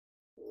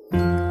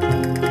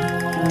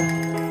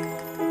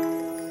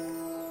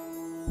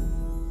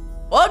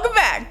Welcome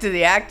back to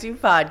the Act 2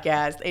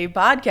 podcast, a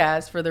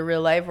podcast for the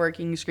real-life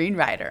working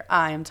screenwriter.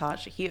 I am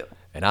Tasha Hugh.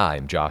 And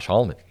I'm Josh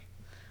Hallman.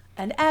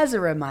 And as a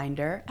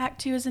reminder,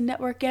 Act 2 is a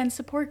network and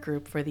support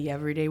group for the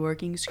everyday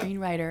working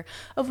screenwriter,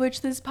 of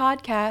which this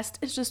podcast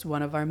is just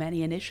one of our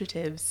many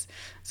initiatives.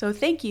 So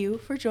thank you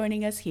for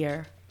joining us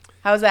here.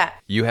 How's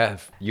that? You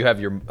have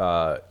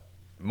your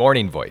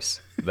morning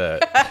voice.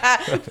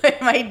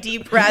 My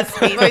deep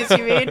raspy voice,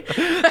 you mean?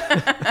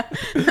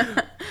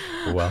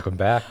 Welcome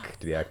back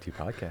to the Act 2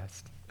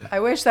 podcast. I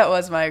wish that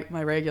was my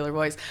regular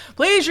voice.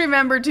 Please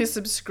remember to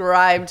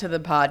subscribe to the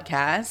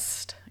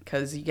podcast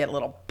because you get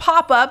little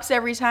pop-ups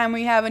every time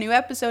we have a new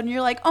episode and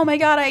you're like, oh my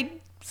God, I'm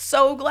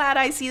so glad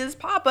I see this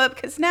pop-up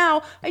because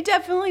now I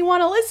definitely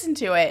want to listen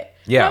to it.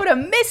 Yeah. I would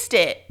have missed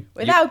it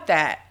without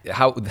that.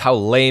 How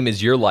lame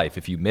is your life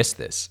if you miss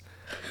this?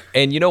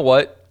 And you know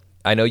what?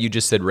 I know you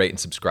just said rate and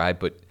subscribe,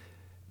 but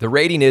the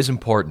rating is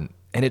important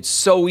and it's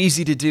so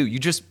easy to do. You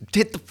just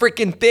hit the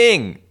freaking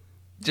thing.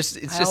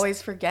 I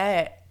always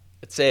forget.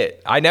 That's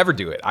it. I never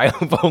do it.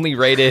 I've only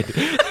rated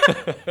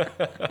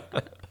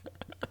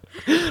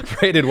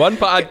one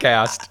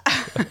podcast.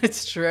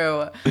 It's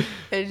true.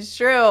 It's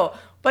true.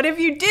 But if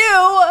you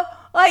do,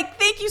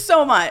 thank you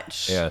so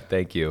much. Yeah,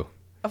 thank you.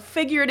 A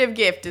figurative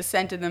gift is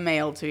sent in the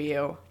mail to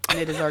you, and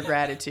it is our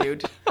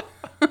gratitude.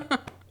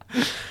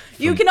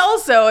 You can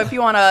also, if you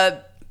want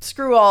to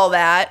screw all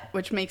that,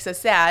 which makes us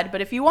sad,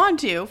 but if you want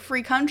to,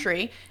 free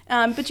country.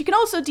 But you can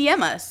also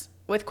DM us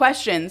with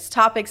questions,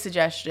 topic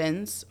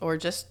suggestions, or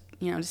just,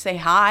 to say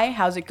hi,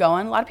 how's it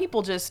going? A lot of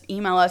people just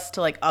email us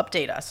to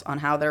update us on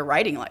how their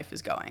writing life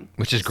is going.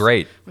 Which is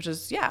great.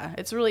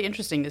 It's really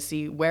interesting to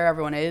see where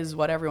everyone is,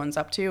 what everyone's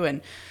up to,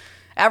 and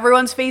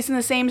everyone's facing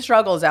the same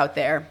struggles out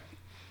there.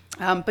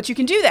 But you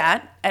can do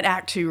that at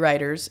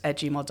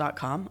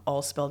act2writers@gmail.com,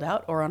 all spelled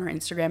out, or on our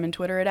Instagram and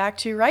Twitter at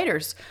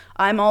act2writers.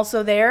 I'm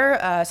also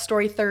there,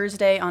 Story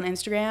Thursday on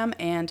Instagram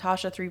and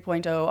Tasha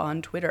 3.0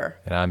 on Twitter.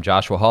 And I'm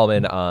Joshua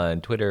Hallman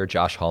on Twitter,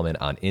 Josh Hallman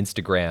on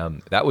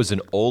Instagram. That was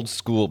an old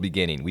school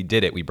beginning. We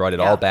did it. We brought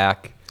it all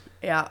back.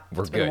 Yeah,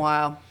 We're it's been good. a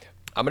while.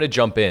 I'm going to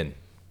jump in.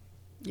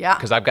 Yeah.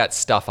 Because I've got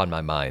stuff on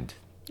my mind.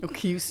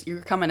 Okay,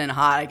 you're coming in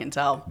hot, I can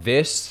tell.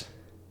 This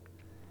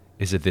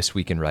is a This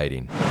Week in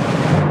Writing.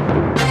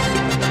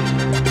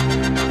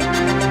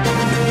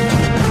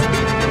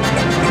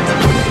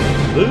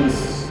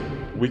 This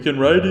Week in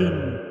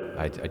Writing.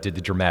 I did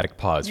the dramatic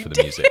pause for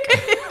the music.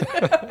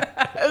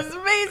 That was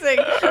amazing.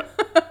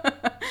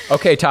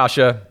 Okay,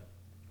 Tasha,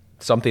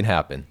 something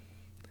happened.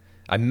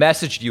 I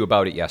messaged you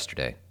about it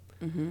yesterday.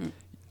 Mm-hmm.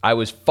 I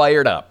was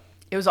fired up.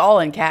 It was all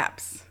in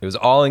caps. It was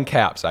all in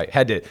caps. I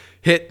had to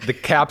hit the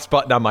caps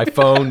button on my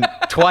phone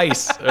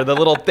twice, or the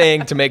little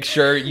thing, to make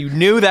sure you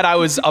knew that I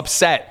was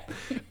upset.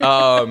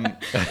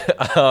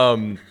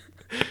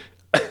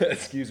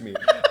 Excuse me.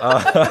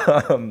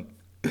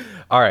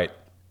 All right.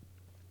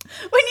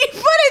 When you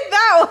put it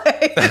that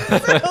way,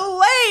 it's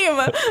so lame.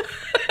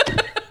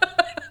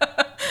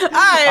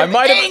 I'm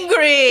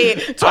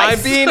angry.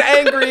 I'm being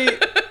angry.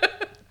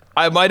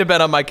 I might have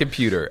been on my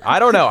computer. I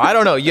don't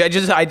know. Yeah,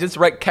 I just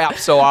write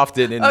caps so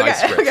often in my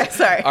script. Okay,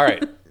 sorry. All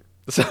right.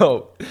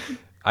 So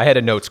I had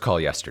a notes call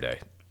yesterday.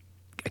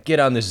 I get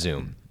on this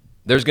Zoom.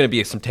 There's going to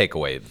be some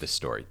takeaway of this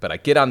story, but I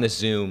get on this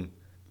Zoom.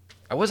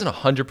 I wasn't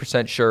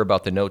 100% sure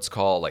about the notes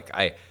call.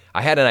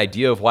 I had an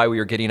idea of why we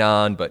were getting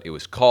on, but it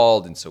was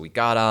called, and so we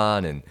got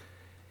on,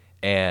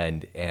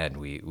 and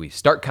we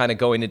start kind of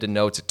going into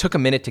notes. It took a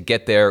minute to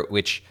get there,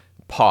 which,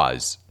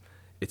 pause.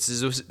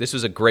 This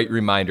was a great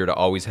reminder to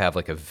always have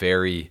a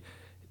very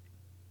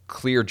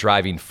clear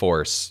driving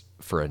force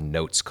for a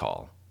notes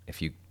call. If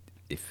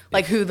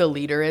who the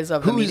leader is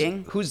of the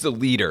meeting? Who's the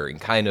leader,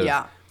 and kind of.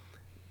 Yeah.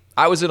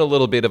 I was in a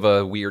little bit of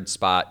a weird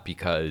spot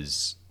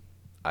because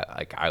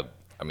I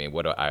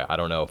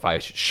don't know if I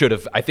should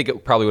have. I think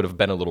it probably would have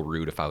been a little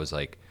rude if I was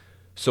like,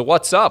 so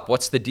what's up?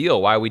 What's the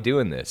deal? Why are we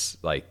doing this?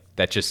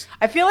 That just.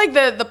 I feel like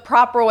the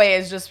proper way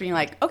is just being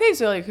like, okay,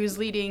 so who's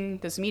leading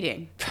this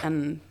meeting?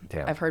 And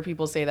Damn. I've heard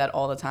people say that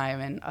all the time.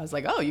 And I was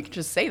like, oh, you can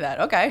just say that.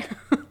 Okay.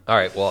 All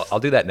right. Well, I'll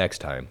do that next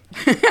time.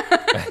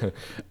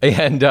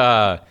 And,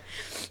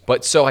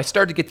 but so I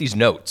started to get these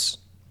notes.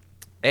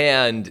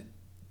 And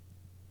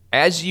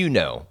as you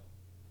know,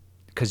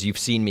 because you've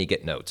seen me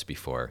get notes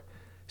before,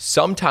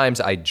 sometimes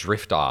I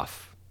drift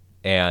off,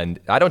 and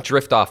I don't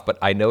drift off, but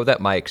I know that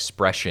my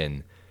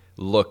expression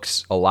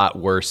looks a lot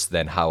worse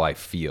than how I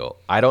feel.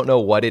 I don't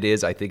know what it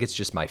is. I think it's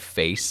just my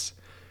face.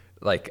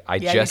 You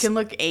can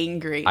look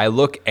angry. I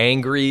look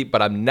angry,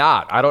 but I'm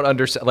not. I don't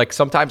understand.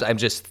 Sometimes I'm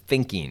just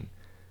thinking,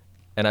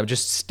 and I'm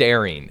just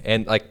staring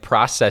and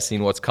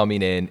processing what's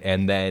coming in,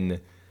 and then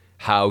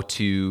how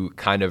to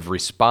kind of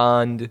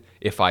respond,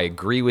 if I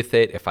agree with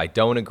it, if I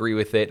don't agree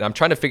with it. And I'm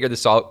trying to figure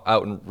this all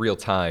out in real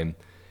time.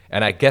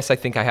 And I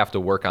think I have to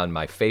work on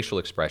my facial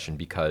expression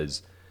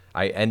because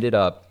I ended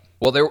up,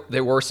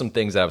 there were some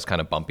things that I was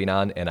kind of bumping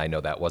on, and I know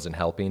that wasn't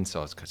helping. So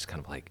I was just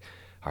kind of like,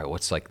 all right,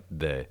 what's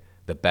the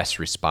best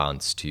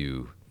response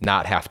to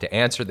not have to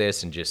answer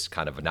this and just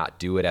kind of not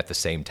do it at the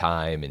same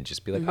time and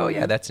just be like, oh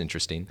yeah, that's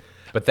interesting.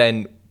 But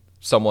then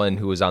someone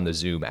who was on the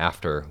Zoom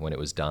after when it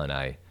was done,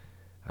 I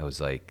was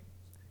like,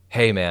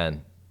 hey,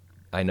 man,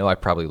 I know I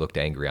probably looked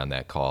angry on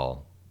that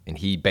call. And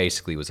he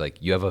basically was like,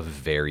 you have a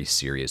very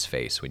serious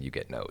face when you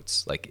get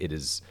notes. Like, it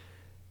is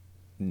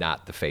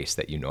not the face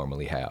that you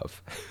normally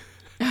have.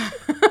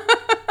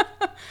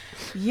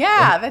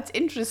 Yeah, that's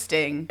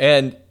interesting.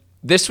 And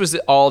this was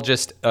all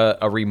just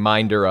a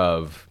reminder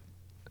of,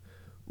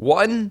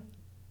 one,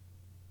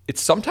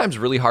 it's sometimes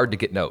really hard to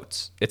get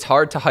notes. It's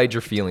hard to hide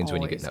your feelings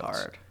when you get Always notes.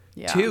 hard.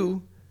 Yeah.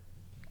 Two,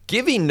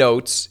 giving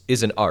notes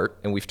is an art,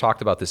 and we've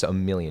talked about this a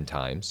million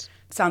times.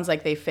 Sounds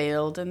like they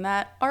failed in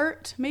that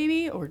art,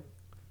 maybe, or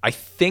I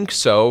think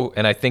so,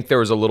 and I think there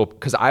was a little,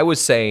 because I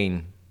was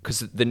saying, because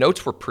the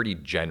notes were pretty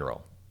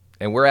general,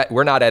 and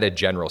we're not at a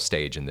general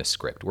stage in this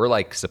script. We're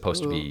like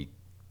supposed to be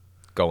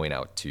going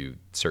out to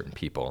certain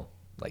people,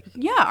 like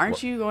yeah.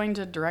 Aren't you going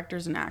to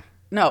directors and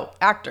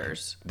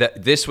actors?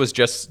 that. This was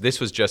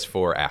just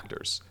for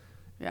actors,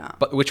 Yeah.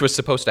 but which was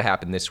supposed to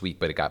happen this week,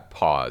 but it got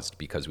paused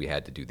because we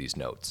had to do these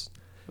notes.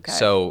 Okay.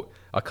 So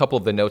a couple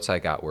of the notes I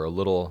got were a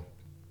little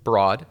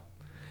broad,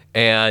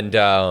 and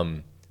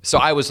so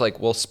I was like,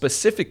 well,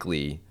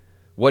 specifically,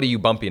 what are you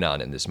bumping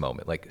on in this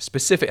moment? Like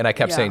specific, and I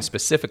kept saying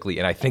specifically,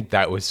 and I think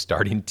that was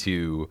starting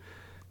to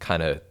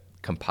kind of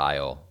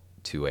compile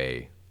to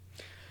a.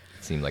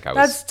 It seemed like I was.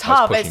 That's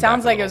tough. It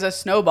sounds like it was a a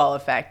snowball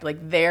effect.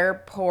 Like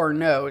their poor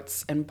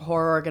notes and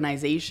poor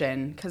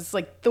organization. Because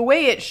like the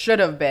way it should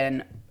have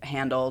been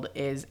handled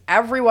is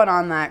everyone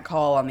on that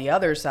call on the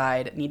other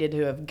side needed to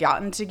have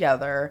gotten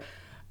together,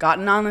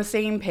 gotten on the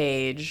same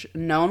page,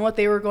 known what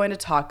they were going to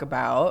talk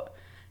about,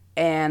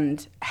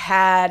 and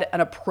had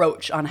an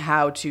approach on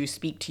how to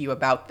speak to you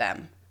about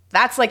them.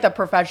 That's like the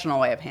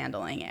professional way of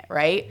handling it,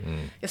 right?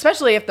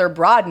 Especially if they're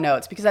broad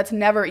notes, because that's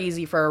never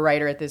easy for a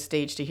writer at this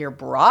stage to hear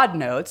broad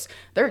notes.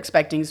 They're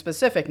expecting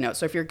specific notes.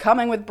 So if you're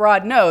coming with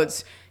broad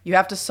notes, you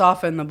have to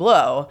soften the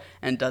blow,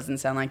 and it doesn't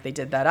sound like they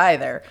did that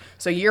either.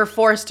 So you're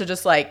forced to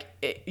just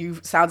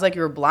sounds like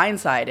you were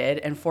blindsided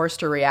and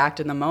forced to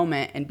react in the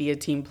moment and be a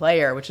team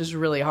player, which is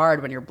really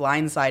hard when you're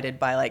blindsided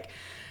by like,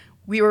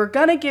 we were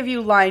gonna give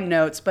you line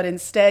notes, but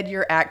instead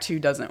your act 2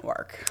 doesn't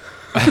work.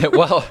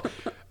 Well,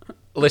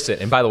 listen,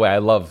 and by the way, I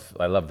love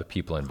the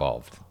people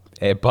involved.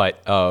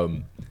 But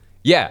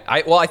yeah,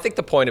 I think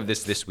the point of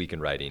this week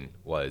in writing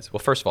was, well,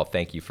 first of all,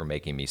 thank you for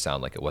making me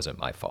sound like it wasn't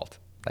my fault.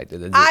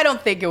 I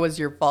don't think it was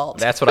your fault.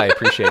 That's what I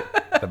appreciate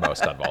the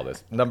most out of all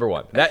this. Number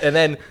one.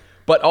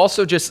 But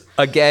also just,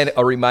 again,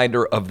 a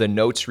reminder of the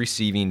notes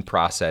receiving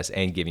process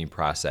and giving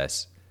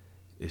process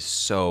is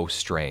so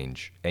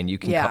strange. And you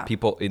can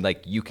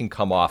you can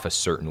come off a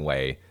certain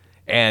way.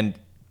 And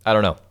I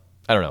don't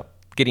know.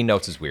 Getting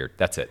notes is weird.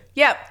 That's it.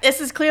 Yeah,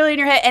 this is clearly in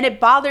your head, and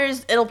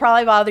it'll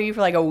probably bother you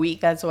for like a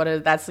week. That's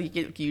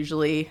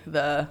usually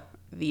the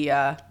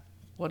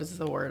what is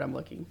the word I'm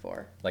looking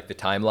for? Like the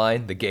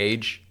timeline, the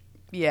gauge,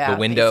 the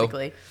window.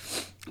 Basically,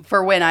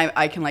 for when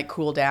I can like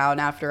cool down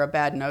after a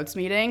bad notes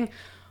meeting.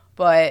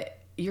 But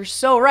you're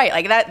so right.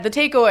 Like that, the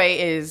takeaway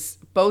is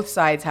both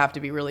sides have to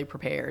be really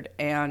prepared.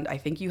 And I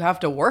think you have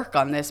to work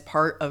on this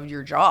part of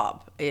your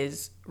job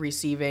is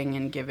receiving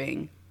and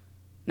giving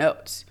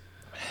notes.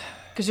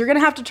 Because you're going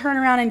to have to turn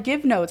around and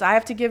give notes. I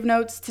have to give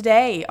notes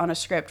today on a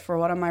script for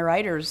one of my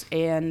writers.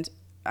 And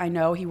I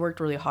know he worked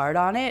really hard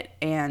on it.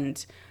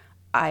 And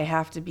I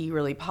have to be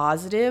really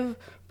positive,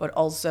 but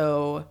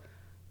also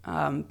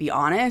be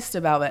honest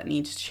about what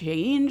needs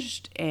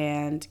changed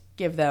and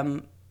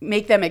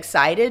make them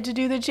excited to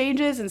do the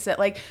changes and say,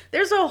 like,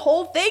 there's a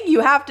whole thing you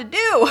have to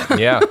do.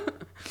 Yeah.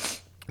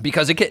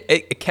 Because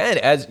it can,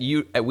 as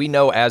we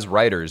know as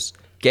writers,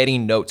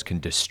 getting notes can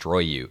destroy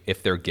you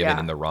if they're given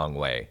in the wrong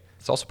way.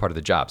 It's also part of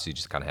the job, so you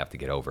just kind of have to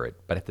get over it.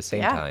 But at the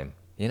same time,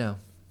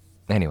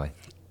 anyway.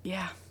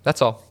 Yeah.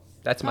 That's all.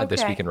 That's my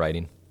This Week in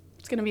Writing.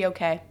 It's going to be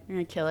okay. You're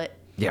going to kill it.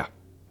 Yeah.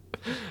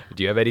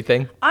 Do you have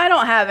anything? I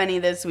don't have any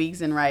this week's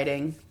in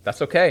writing.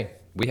 That's okay.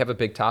 We have a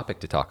big topic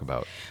to talk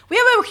about. We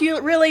have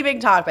a really big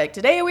topic.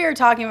 Today we are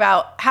talking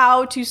about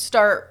how to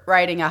start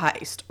writing a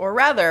heist, or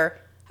rather,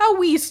 how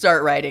we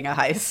start writing a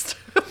heist.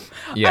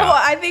 Yeah.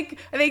 I think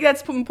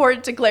that's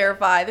important to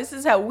clarify. This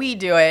is how we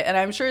do it, and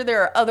I'm sure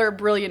there are other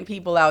brilliant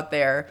people out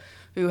there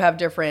who have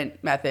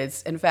different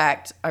methods. In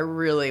fact, I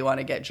really want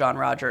to get John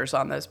Rogers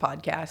on this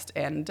podcast,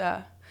 and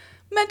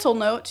mental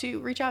note to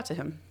reach out to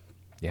him.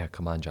 Yeah,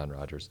 come on, John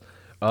Rogers.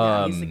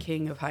 Yeah, he's the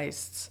king of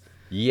heists.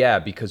 Yeah,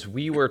 because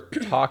we were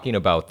talking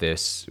about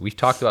this. We've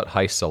talked about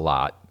heists a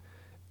lot,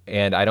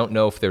 and I don't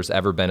know if there's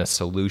ever been a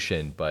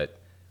solution, but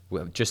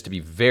just to be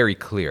very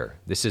clear,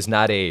 this is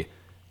not a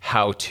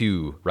how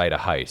to write a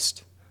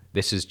heist.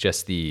 This is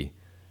just the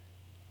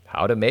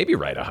how to maybe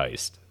write a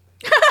heist.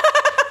 We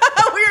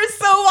are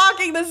so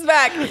walking this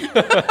back.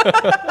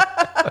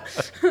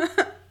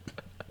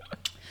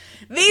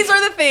 These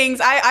are the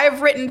things.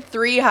 I've written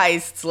 3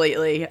 heists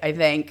lately, I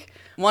think.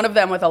 One of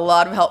them with a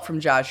lot of help from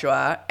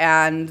Joshua,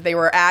 and they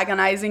were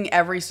agonizing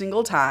every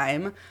single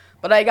time,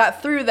 but I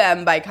got through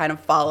them by kind of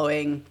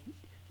following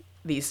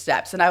these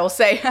steps. And I will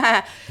say,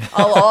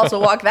 I'll also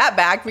walk that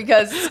back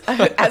because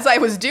as I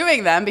was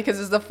doing them, because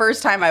it's the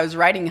first time I was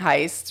writing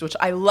heists, which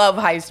I love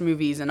heist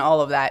movies and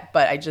all of that,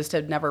 but I just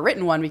had never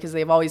written one because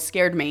they've always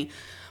scared me.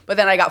 But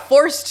then I got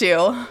forced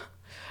to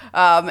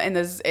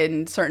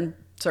in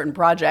certain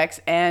projects,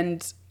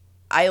 and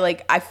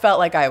I felt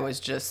like I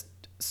was just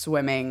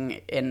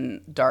swimming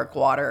in dark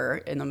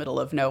water in the middle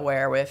of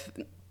nowhere with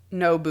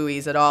no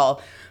buoys at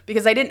all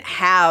because I didn't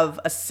have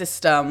a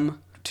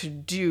system to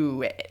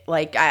do it.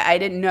 Like I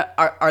didn't know,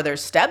 are there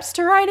steps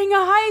to writing a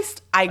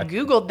heist? I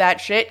Googled that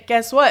shit.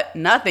 Guess what?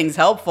 Nothing's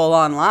helpful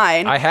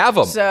online. I have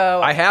them.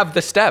 So I have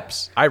the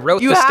steps. I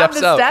wrote You the have steps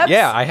the out. steps?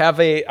 Yeah, I have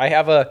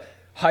a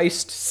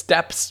heist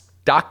steps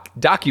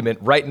document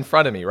right in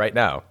front of me right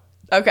now.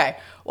 Okay.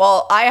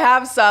 Well, I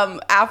have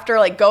some after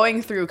like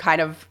going through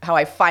kind of how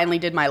I finally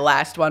did my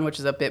last one, which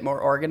is a bit more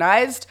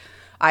organized.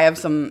 I have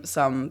some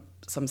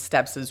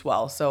steps as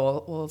well.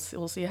 So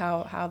we'll see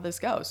how this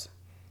goes.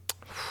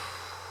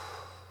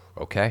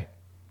 Okay.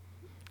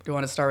 Do you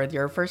want to start with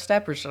your first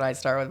step or should I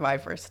start with my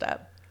first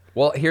step?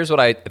 Well, here's what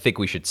I think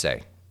we should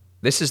say.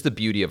 This is the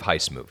beauty of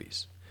heist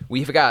movies.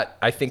 We've got,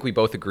 I think we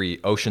both agree,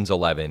 Ocean's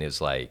 11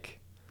 is like...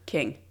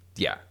 King.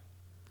 Yeah.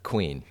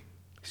 Queen.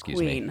 Excuse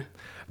Queen. me.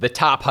 The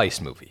top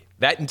heist movie.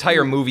 That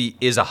entire movie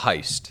is a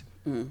heist.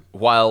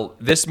 While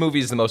this movie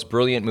is the most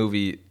brilliant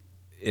movie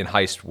in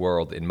heist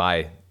world in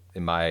my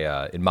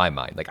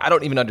mind. Like I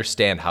don't even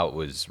understand how it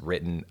was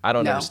written. I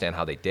don't understand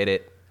how they did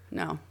it.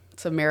 No.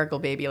 It's a miracle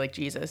baby like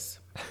Jesus.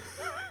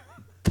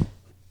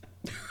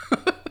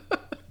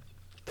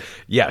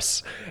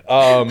 Yes.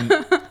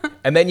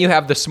 And then you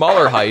have the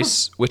smaller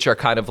heists, which are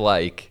kind of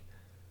like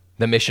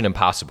the Mission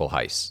Impossible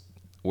heists,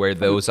 where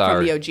those are...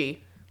 From the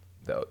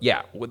OG.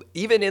 Yeah.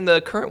 Even in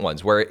the current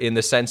ones, where in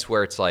the sense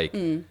where it's like,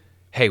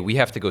 hey, we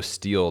have to go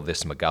steal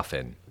this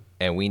MacGuffin,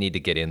 and we need to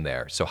get in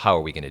there. So how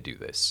are we going to do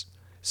this?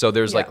 So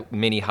there's like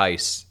mini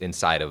heists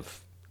inside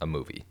of a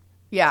movie.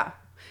 Yeah.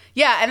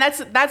 Yeah, and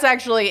that's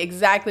actually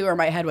exactly where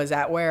my head was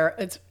at, where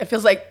it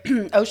feels like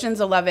Ocean's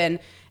 11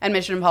 and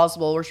Mission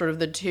Impossible were sort of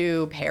the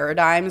two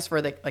paradigms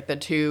for the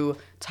two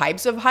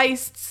types of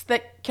heists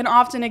that can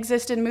often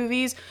exist in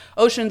movies.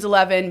 Ocean's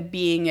 11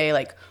 being a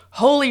like,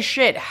 holy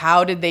shit,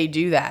 how did they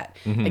do that?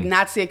 Like, and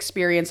that's the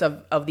experience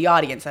of the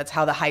audience. That's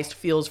how the heist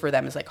feels for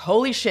them. It's like,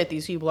 holy shit,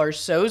 these people are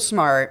so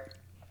smart.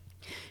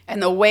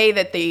 And the way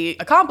that they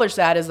accomplish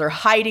that is they're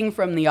hiding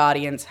from the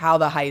audience how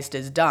the heist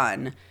is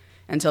done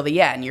until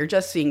the end. You're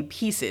just seeing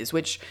pieces,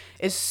 which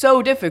is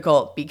so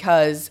difficult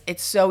because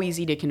it's so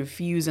easy to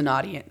confuse an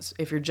audience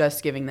if you're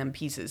just giving them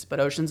pieces.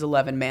 But Ocean's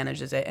 11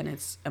 manages it, and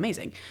it's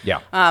amazing. Yeah.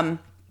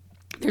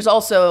 There's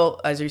also,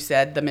 as you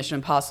said, the Mission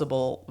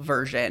Impossible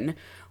version,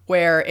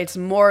 where it's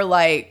more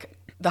like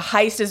the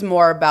heist is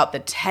more about the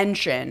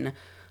tension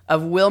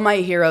of will my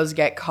heroes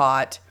get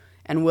caught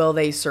and will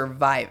they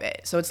survive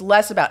it? So it's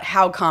less about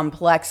how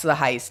complex the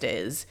heist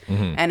is,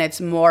 and it's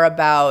more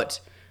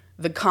about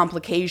the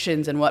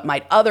complications and what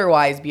might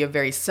otherwise be a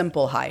very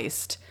simple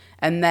heist,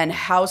 and then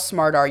how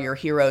smart are your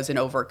heroes in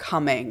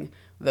overcoming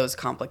those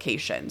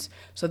complications.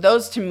 So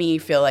those to me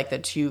feel like the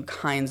two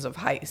kinds of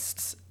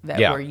heists that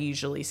we're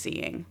usually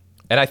seeing.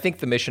 And I think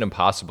the Mission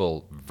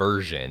Impossible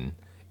version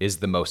is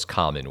the most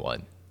common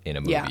one in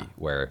a movie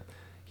where,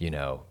 you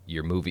know,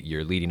 you're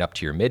leading up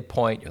to your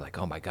midpoint. You're like,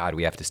 oh my God,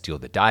 we have to steal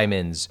the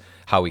diamonds.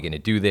 How are we going to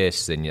do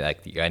this? Then you're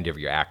like, the end of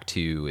your act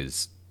 2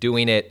 is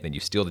doing it. Then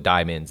you steal the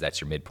diamonds. That's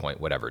your midpoint,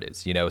 whatever it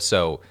is, you know?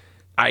 So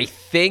I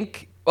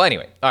think, well,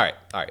 anyway, all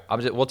right.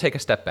 We'll take a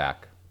step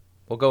back.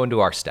 We'll go into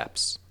our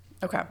steps.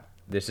 Okay.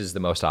 This is the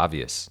most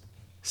obvious.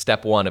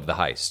 Step 1 of the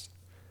heist.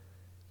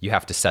 You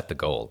have to set the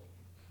goal.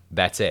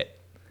 That's it.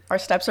 Our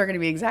steps are going to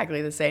be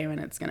exactly the same, and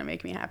it's going to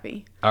make me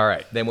happy. All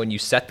right. Then when you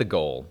set the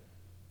goal.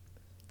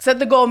 Set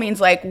the goal means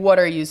like, what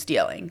are you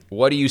stealing?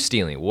 What are you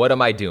stealing? What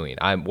am I doing?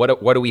 What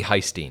are we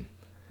heisting?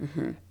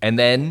 And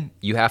then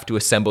you have to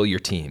assemble your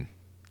team.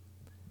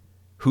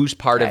 Who's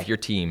part of your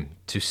team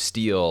to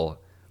steal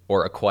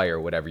or acquire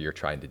whatever you're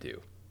trying to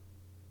do?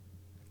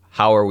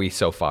 How are we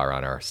so far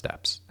on our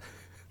steps?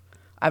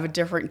 I have a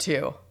different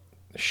 2.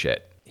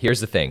 Shit. Here's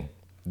the thing.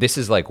 This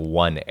is like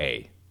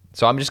 1A.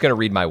 So I'm just going to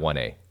read my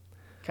 1A.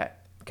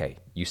 Okay.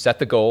 You set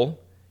the goal.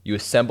 You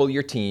assemble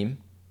your team.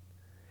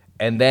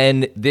 And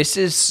then this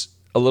is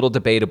a little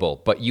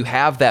debatable, but you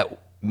have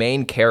that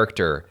main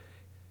character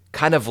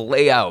kind of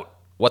lay out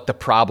what the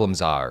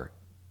problems are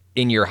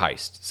in your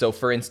heist. So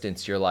for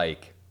instance, you're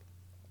like,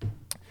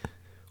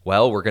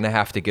 well, we're going to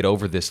have to get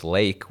over this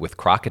lake with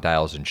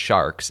crocodiles and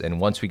sharks. And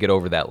once we get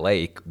over that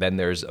lake, then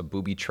there's a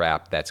booby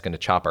trap that's going to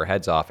chop our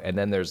heads off. And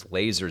then there's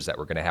lasers that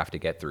we're going to have to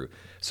get through.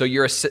 So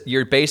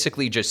you're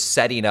basically just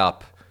setting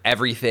up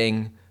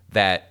everything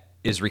that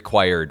is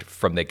required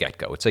from the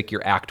get-go. It's like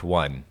your act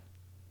 1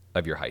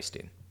 of your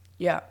heisting.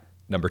 Yeah.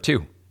 Number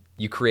 2,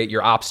 you create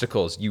your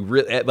obstacles.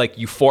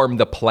 You form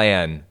the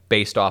plan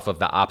based off of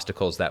the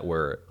obstacles that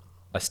were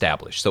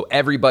established. So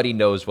everybody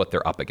knows what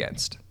they're up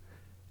against.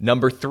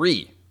 Number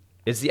 3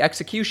 is the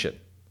execution.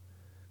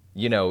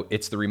 You know,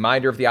 it's the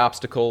reminder of the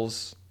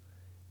obstacles.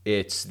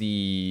 It's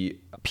the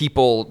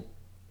people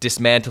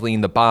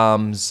dismantling the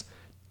bombs.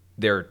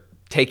 They're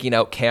taking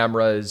out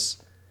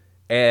cameras,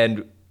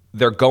 and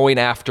they're going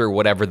after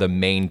whatever the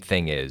main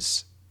thing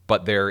is.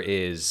 But there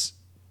is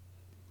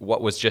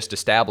what was just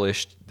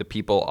established. The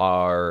people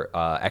are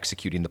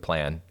executing the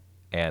plan.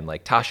 And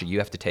like, Tasha, you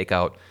have to take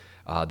out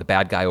the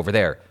bad guy over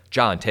there.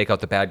 John, take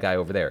out the bad guy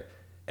over there.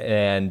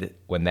 And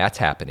when that's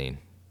happening,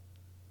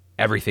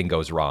 everything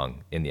goes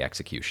wrong in the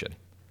execution.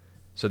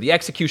 So the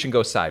execution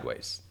goes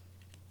sideways.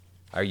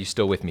 Are you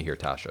still with me here,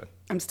 Tasha?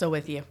 I'm still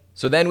with you.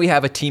 So then we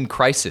have a team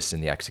crisis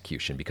in the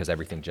execution because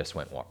everything just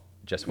went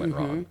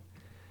wrong.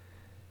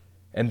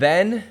 And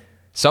then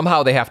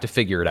somehow they have to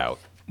figure it out.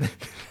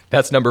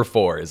 That's number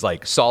 4, is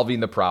like solving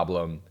the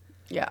problem.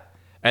 Yeah.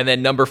 And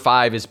then number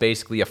 5 is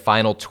basically a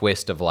final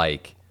twist of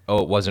like,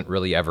 oh, it wasn't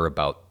really ever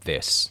about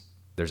this.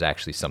 There's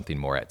actually something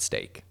more at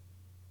stake.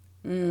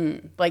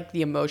 Like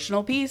the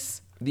emotional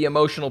piece? The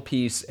emotional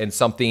piece, and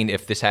something,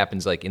 if this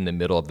happens like in the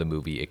middle of the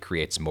movie, it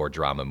creates more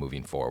drama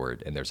moving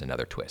forward, and there's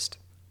another twist.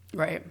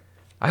 Right.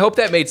 I hope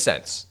that made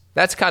sense.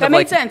 That's kind of That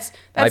like makes sense.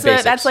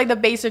 That's like the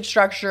basic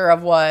structure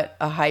of what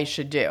a heist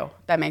should do.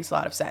 That makes a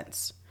lot of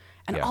sense.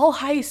 And all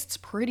heists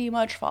pretty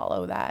much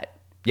follow that.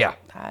 Yeah.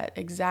 That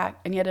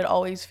exact, and yet it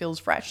always feels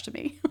fresh to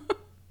me.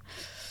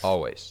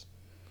 Always.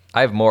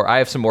 I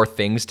have some more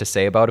things to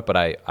say about it, but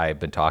I've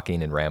been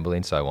talking and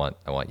rambling, so I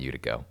want you to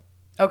go.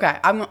 Okay,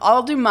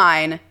 I'll do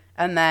mine,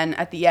 and then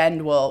at the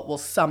end we'll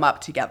sum up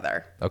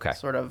together. Okay.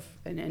 Sort of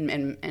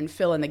and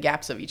fill in the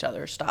gaps of each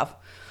other's stuff.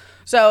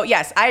 So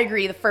yes, I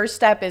agree. The first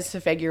step is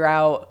to figure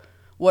out,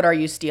 what are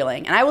you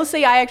stealing? And I will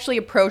say I actually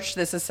approached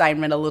this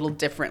assignment a little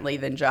differently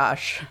than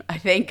Josh. I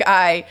think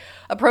I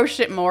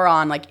approached it more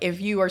on like, if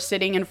you are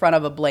sitting in front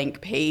of a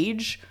blank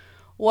page,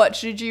 what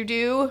should you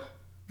do?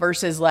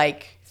 Versus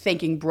like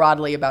thinking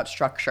broadly about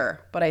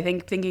structure. But I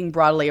think thinking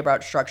broadly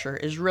about structure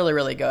is really,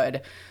 really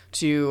good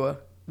to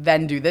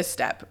then do this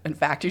step. In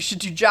fact, you should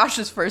do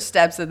Josh's first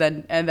steps and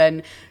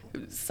then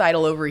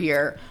sidle over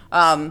here.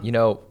 Let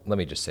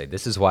me just say,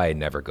 this is why I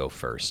never go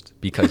first,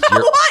 because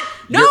you're what?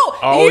 No,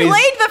 he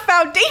laid the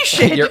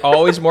foundation. You're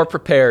always more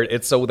prepared.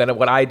 It's so then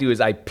what I do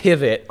is I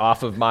pivot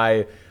off of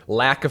my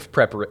lack of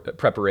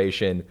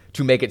preparation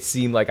to make it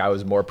seem like I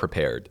was more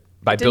prepared.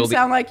 Didn't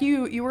sound like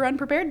you were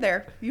unprepared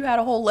there. You had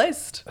a whole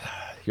list.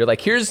 You're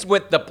like, here's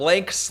what the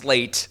blank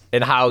slate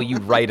and how you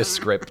write a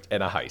script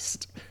and a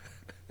heist.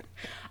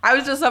 I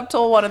was just up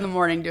till 1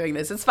 a.m. doing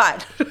this. It's fine.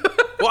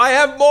 Well, I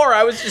have more.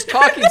 I was just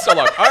talking so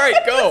long. All right,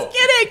 go.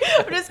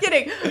 I'm just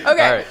kidding. Okay. All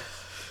right.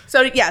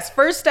 So yes,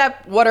 first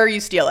step, what are you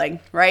stealing,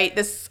 right?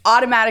 This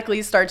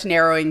automatically starts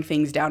narrowing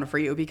things down for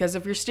you, because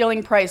if you're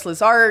stealing priceless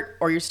art,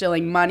 or you're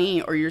stealing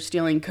money, or you're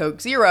stealing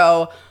Coke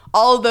Zero,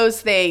 all of those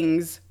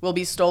things will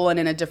be stolen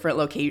in a different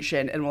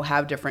location and will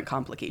have different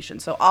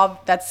complications. So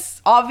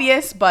that's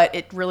obvious, but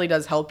it really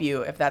does help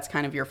you if that's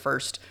kind of your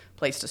first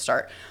place to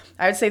start.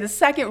 I would say the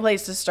second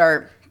place to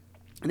start,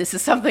 this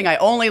is something I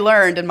only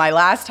learned in my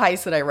last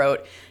heist that I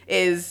wrote,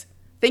 is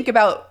think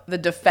about the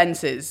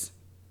defenses.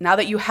 Now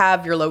that you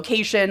have your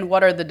location,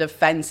 what are the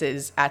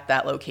defenses at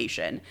that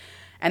location?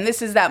 And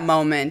this is that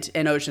moment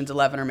in Ocean's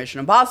 11 or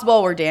Mission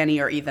Impossible where Danny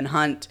or Ethan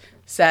Hunt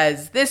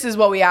says, this is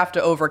what we have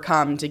to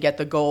overcome to get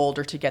the gold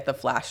or to get the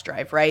flash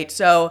drive, right?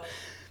 So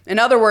in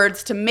other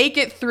words, to make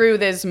it through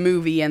this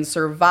movie and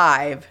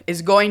survive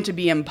is going to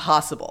be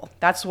impossible.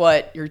 That's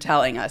what you're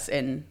telling us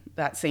in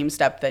that same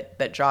step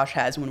that Josh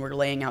has when we're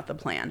laying out the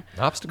plan.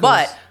 Obstacles.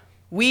 But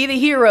we, the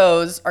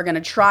heroes, are going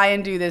to try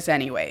and do this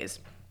anyways.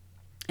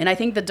 And I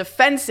think the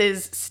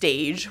defenses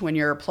stage, when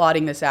you're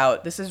plotting this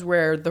out, this is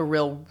where the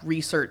real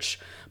research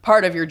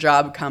part of your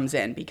job comes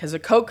in, because a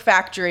Coke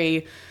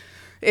factory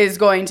is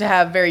going to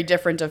have very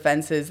different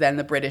defenses than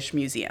the British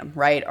Museum,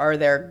 right? Are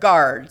there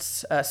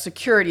guards, a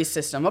security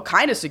system? What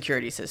kind of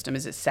security system?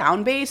 Is it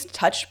sound-based,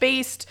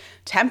 touch-based,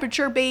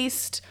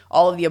 temperature-based,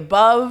 all of the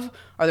above?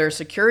 Are there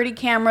security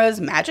cameras,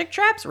 magic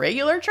traps,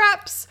 regular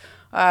traps?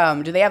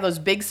 Do they have those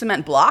big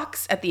cement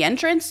blocks at the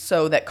entrance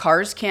so that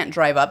cars can't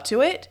drive up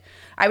to it?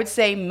 I would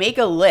say make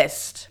a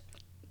list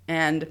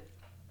and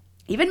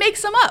even make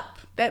some up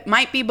that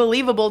might be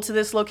believable to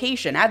this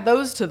location. Add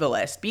those to the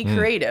list. Be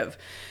creative.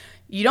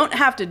 You don't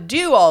have to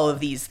do all of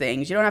these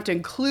things. You don't have to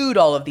include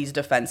all of these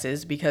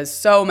defenses, because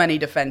so many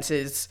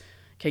defenses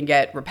can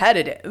get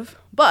repetitive.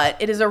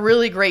 But it is a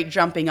really great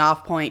jumping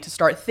off point to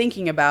start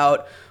thinking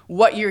about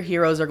what your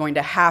heroes are going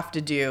to have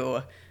to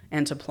do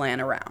and to plan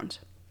around.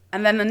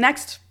 And then the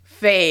next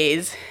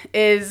phase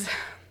is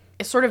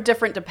sort of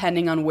different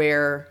depending on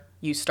where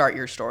you start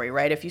your story,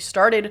 right? If you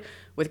started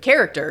with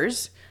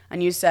characters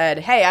and you said,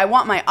 hey, I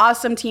want my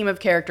awesome team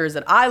of characters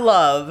that I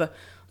love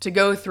to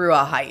go through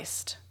a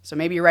heist. So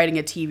maybe you're writing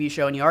a TV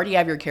show and you already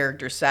have your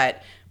character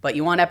set, but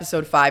you want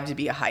episode 5 to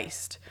be a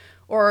heist.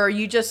 Or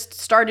you just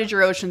started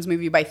your Ocean's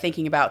movie by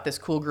thinking about this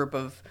cool group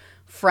of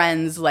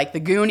friends like the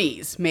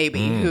Goonies,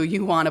 maybe, who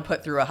you want to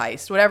put through a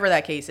heist. Whatever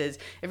that case is.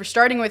 If you're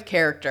starting with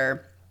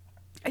character,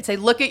 I'd say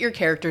look at your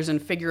characters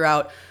and figure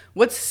out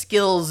what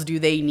skills do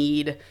they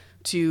need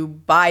to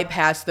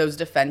bypass those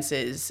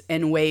defenses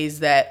in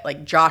ways that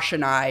like Josh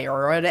and I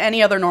or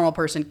any other normal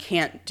person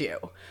can't do.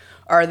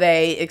 Are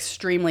they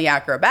extremely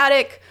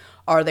acrobatic?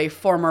 Are they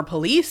former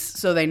police,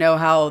 so they know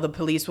how the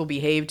police will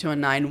behave to a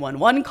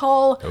 911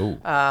 call? Oh.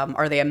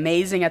 Are they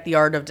amazing at the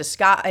art of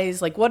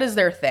disguise? Like, what is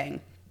their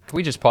thing? Can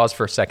we just pause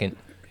for a second?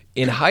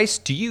 In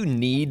Heist, do you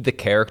need the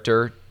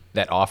character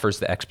that offers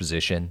the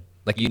exposition?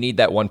 Like, you need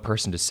that one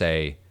person to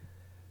say,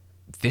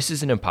 this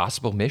is an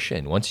impossible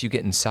mission. Once you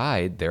get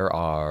inside, there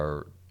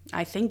are...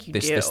 I think you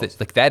this, do. this.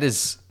 Like, that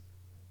is...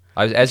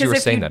 As you were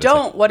saying that... Because if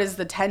you don't, what is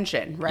the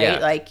tension, right? Yeah.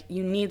 Like,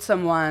 you need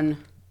someone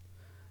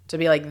to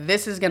be like,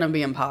 this is going to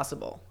be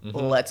impossible.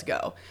 Let's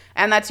go.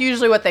 And that's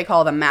usually what they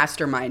call the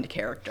mastermind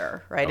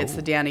character, right? It's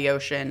the Danny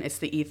Ocean. It's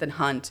the Ethan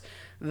Hunt.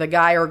 The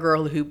guy or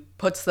girl who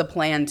puts the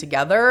plan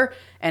together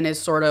and is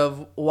sort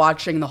of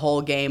watching the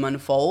whole game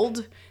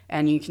unfold.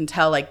 And you can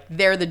tell, like,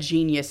 they're the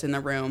genius in the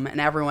room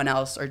and everyone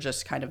else are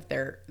just kind of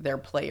their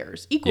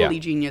players. Equally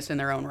genius in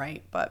their own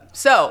right. But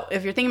so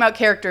if you're thinking about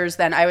characters,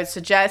 then I would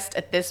suggest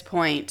at this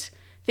point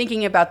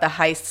thinking about the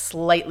heist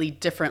slightly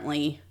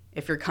differently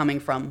if you're coming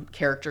from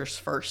character's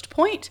first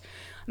point.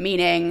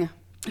 Meaning,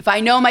 if I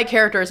know my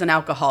character is an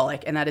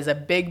alcoholic, and that is a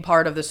big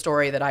part of the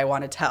story that I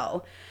want to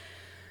tell,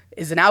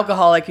 is an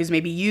alcoholic who's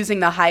maybe using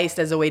the heist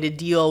as a way to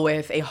deal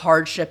with a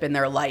hardship in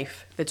their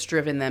life that's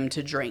driven them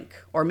to drink.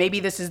 Or maybe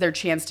this is their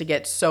chance to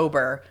get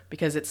sober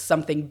because it's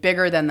something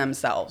bigger than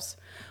themselves.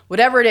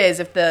 Whatever it is,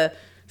 if the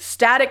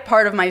static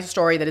part of my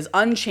story that is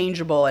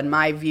unchangeable in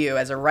my view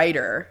as a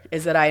writer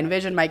is that I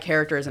envision my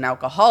character as an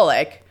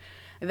alcoholic,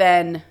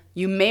 then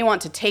you may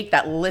want to take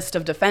that list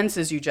of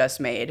defenses you just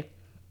made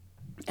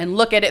and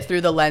look at it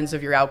through the lens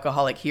of your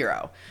alcoholic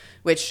hero,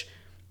 which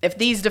if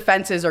these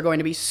defenses are going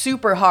to be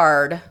super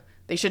hard,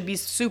 they should be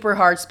super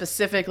hard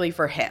specifically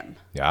for him.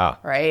 Yeah.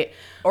 Right?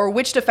 Or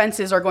which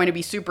defenses are going to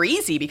be super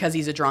easy because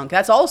he's a drunk.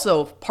 That's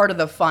also part of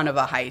the fun of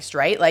a heist,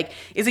 right? Like,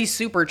 is he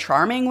super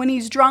charming when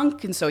he's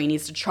drunk and so he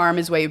needs to charm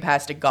his way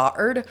past a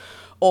guard?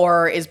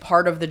 Or is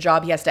part of the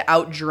job he has to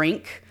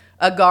outdrink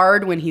a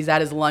guard when he's at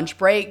his lunch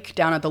break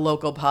down at the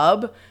local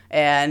pub?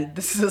 And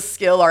this is a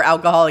skill our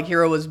alcoholic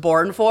hero was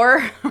born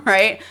for,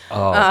 right?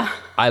 Oh,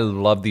 I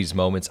love these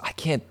moments. I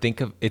can't think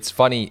of... It's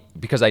funny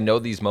because I know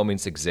these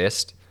moments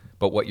exist,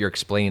 but what you're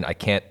explaining, I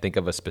can't think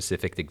of a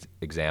specific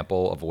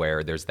example of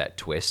where there's that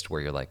twist where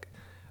you're like,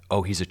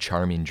 oh, he's a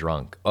charming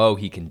drunk. Oh,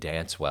 he can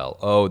dance well.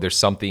 Oh, there's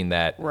something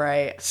that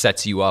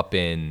sets you up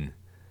in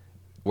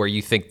where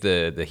you think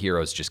the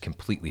hero's just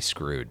completely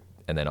screwed.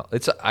 And then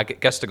it's, I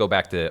guess, to go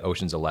back to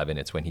Ocean's 11,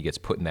 it's when he gets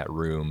put in that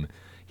room,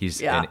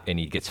 and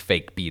he gets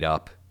fake beat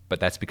up, but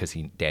that's because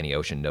Danny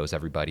Ocean knows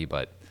everybody.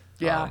 But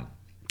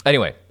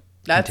anyway,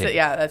 that's it.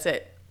 Yeah, that's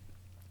it.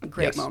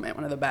 Great moment,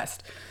 one of the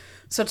best.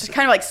 So to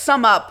kind of like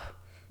sum up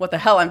what the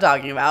hell I'm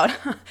talking about,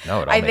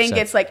 I think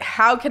it's like,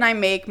 how can I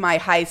make my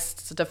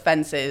heist's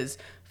defenses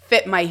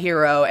fit my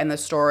hero and the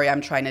story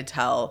I'm trying to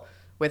tell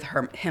with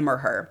him or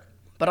her?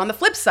 But on the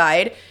flip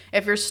side,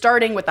 if you're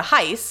starting with the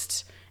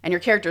heist and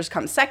your characters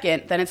come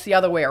second, then it's the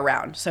other way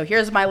around. So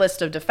here's my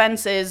list of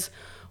defenses.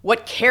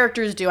 What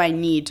characters do I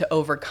need to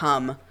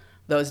overcome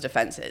those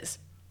defenses?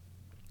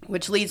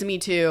 Which leads me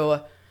to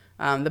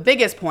the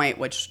biggest point,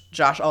 which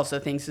Josh also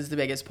thinks is the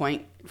biggest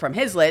point from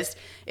his list,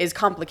 is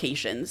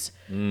complications.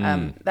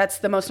 That's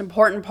the most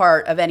important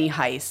part of any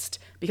heist,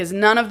 because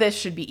none of this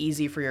should be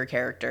easy for your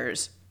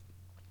characters.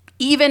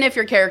 Even if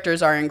your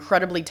characters are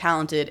incredibly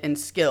talented and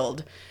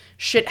skilled,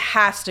 shit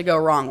has to go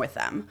wrong with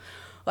them.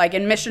 Like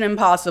in Mission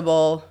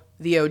Impossible,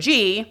 the OG,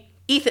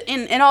 Ethan,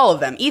 in all of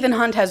them, Ethan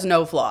Hunt has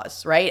no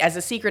flaws, right? As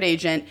a secret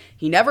agent,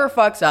 he never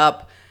fucks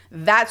up.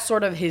 That's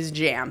sort of his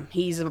jam.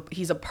 He's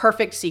a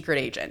perfect secret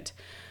agent,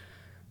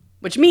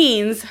 which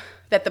means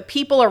that the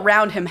people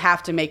around him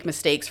have to make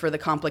mistakes for the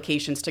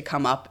complications to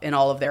come up in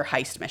all of their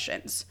heist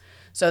missions.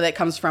 So that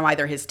comes from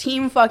either his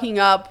team fucking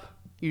up,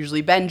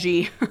 usually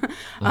Benji,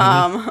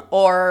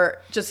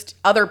 or just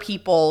other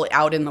people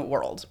out in the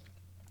world.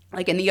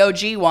 Like in the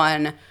OG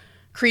one,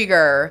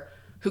 Krieger,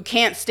 who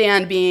can't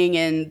stand being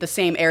in the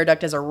same air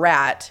duct as a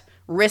rat,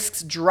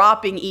 risks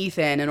dropping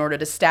Ethan in order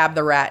to stab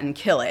the rat and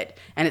kill it.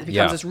 And it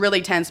becomes this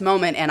really tense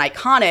moment and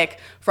iconic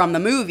from the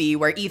movie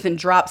where Ethan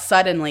drops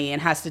suddenly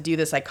and has to do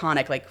this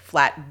iconic like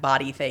flat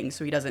body thing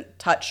so he doesn't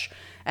touch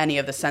any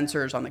of the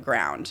sensors on the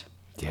ground.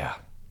 Yeah.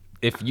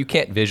 If you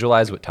can't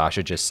visualize what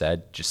Tasha just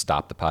said, just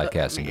stop the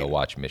podcast and go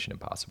watch Mission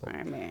Impossible.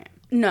 I mean,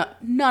 no,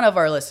 none of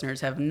our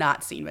listeners have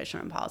not seen Mission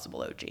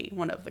Impossible OG,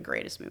 one of the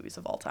greatest movies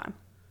of all time.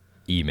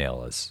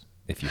 Email us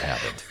if you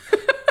haven't.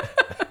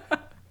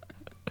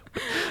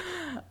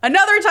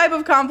 Another type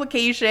of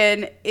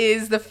complication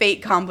is the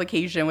fate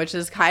complication, which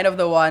is kind of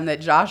the one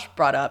that Josh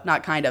brought up,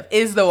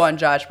 is the one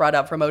Josh brought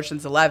up from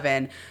Ocean's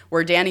 11,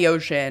 where Danny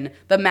Ocean,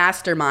 the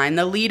mastermind,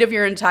 the lead of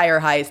your entire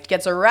heist,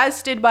 gets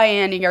arrested by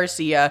Andy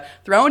Garcia,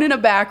 thrown in a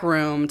back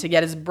room to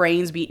get his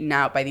brains beaten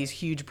out by these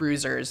huge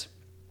bruisers.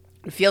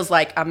 It feels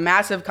like a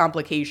massive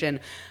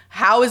complication.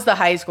 How is the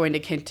heist going to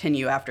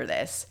continue after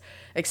this?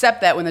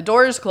 Except that when the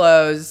doors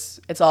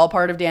close, it's all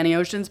part of Danny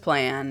Ocean's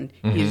plan.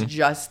 He's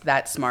just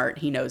that smart.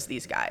 He knows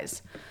these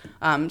guys.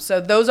 So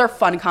those are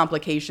fun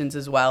complications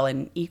as well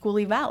and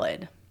equally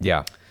valid.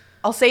 Yeah.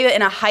 I'll say that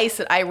in a heist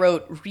that I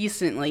wrote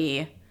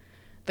recently,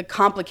 the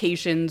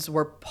complications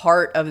were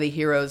part of the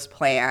hero's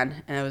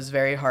plan, and it was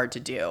very hard to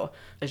do.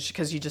 It's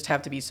because you just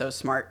have to be so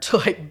smart to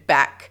like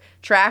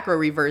backtrack or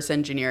reverse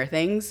engineer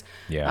things.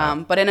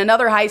 Yeah. But in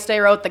another heist I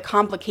wrote, the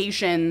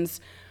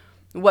complications,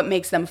 what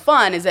makes them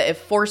fun is that it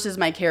forces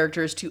my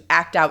characters to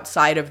act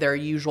outside of their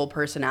usual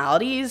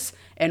personalities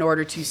in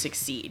order to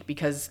succeed,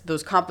 because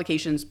those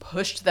complications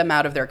pushed them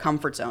out of their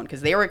comfort zone,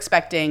 because they were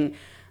expecting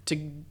to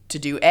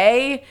do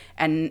A,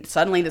 and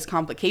suddenly this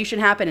complication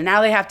happened, and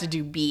now they have to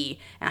do B.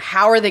 And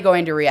how are they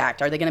going to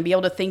react? Are they going to be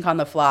able to think on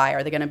the fly?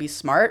 Are they going to be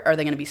smart? Are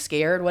they going to be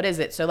scared? What is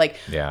it? So like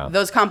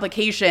those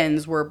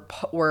complications were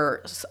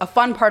a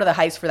fun part of the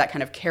heist for that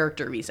kind of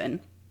character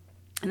reason.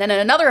 And then in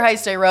another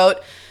heist I wrote,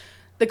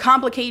 the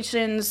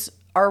complications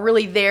are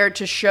really there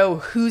to show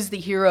who's the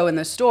hero in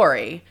the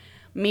story,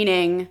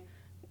 meaning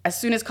as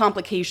soon as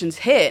complications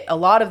hit, a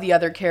lot of the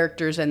other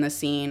characters in the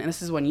scene, and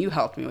this is when you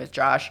helped me with,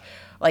 Josh,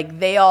 like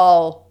they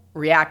all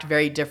react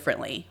very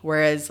differently.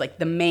 Whereas like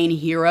the main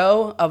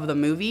hero of the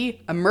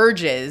movie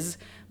emerges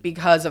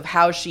because of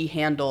how she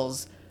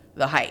handles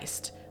the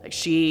heist. Like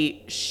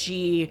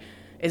she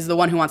is the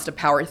one who wants to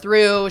power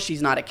through.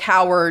 She's not a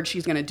coward.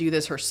 She's going to do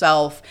this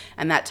herself.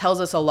 And that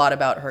tells us a lot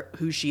about her,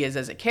 who she is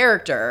as a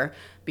character,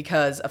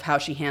 because of how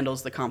she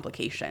handles the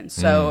complications.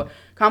 So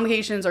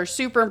complications are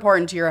super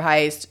important to your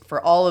heist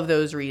for all of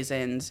those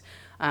reasons.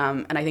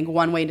 And I think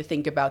one way to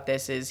think about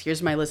this is,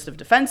 here's my list of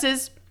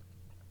defenses.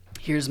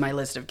 Here's my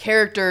list of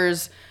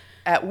characters.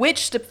 At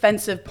which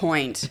defensive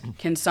point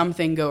can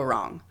something go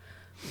wrong?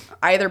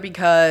 Either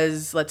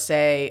because, let's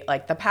say,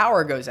 like the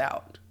power goes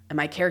out and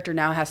my character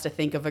now has to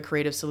think of a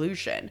creative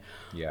solution.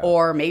 Yeah.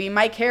 Or maybe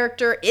my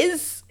character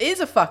is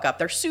a fuck up.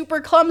 They're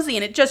super clumsy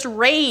and it just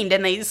rained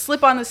and they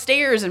slip on the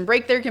stairs and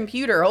break their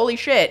computer. Holy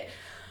shit.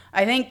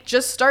 I think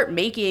just start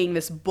making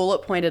this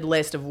bullet pointed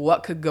list of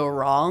what could go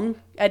wrong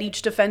at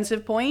each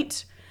defensive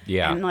point.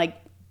 Yeah. And like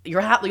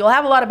you'll have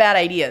a lot of bad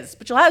ideas,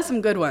 but you'll have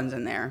some good ones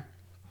in there.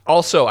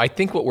 Also, I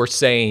think what we're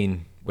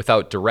saying,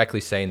 without directly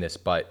saying this,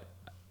 but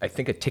I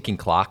think a ticking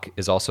clock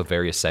is also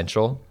very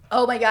essential.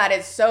 Oh my God,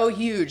 it's so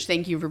huge.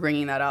 Thank you for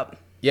bringing that up.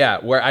 Yeah,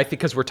 where I think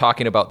because we're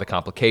talking about the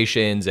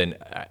complications and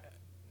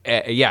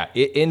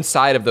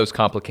inside of those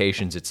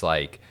complications, it's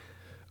like,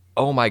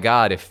 oh my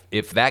God,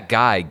 if that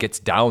guy gets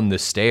down the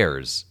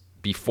stairs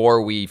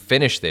before we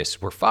finish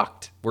this, we're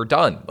fucked. We're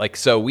done. Like,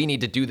 so we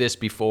need to do this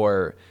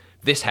before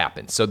this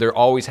happens. So there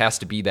always has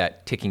to be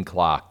that ticking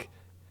clock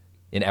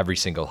in every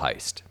single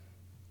heist.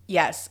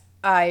 Yes.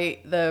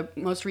 The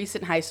most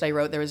recent heist I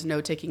wrote, there was no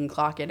ticking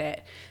clock in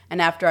it.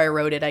 And after I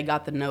wrote it, I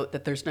got the note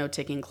that there's no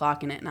ticking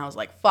clock in it. And I was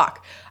like,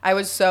 fuck. I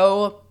was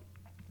so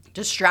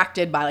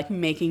distracted by like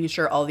making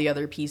sure all the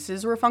other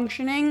pieces were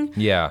functioning.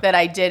 Yeah. That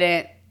I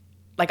didn't,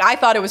 like I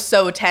thought it was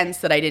so tense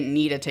that I didn't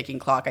need a ticking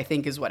clock, I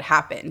think is what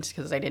happened,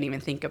 because I didn't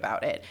even think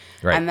about it.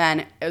 Right. And then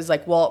it was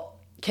like, well,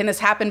 can this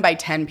happen by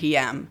 10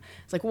 p.m.?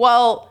 It's like,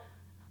 well,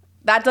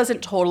 that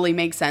doesn't totally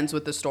make sense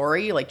with the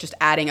story. Like just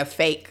adding a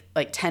fake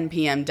like 10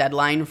 p.m.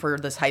 deadline for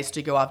this heist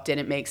to go off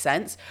didn't make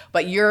sense.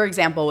 But your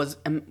example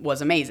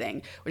was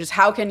amazing, which is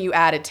how can you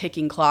add a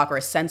ticking clock or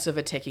a sense of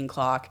a ticking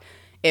clock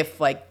if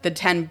like this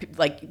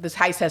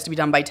heist has to be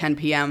done by 10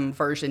 p.m.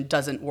 version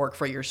doesn't work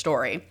for your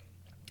story.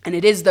 And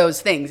it is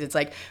those things. It's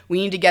like, we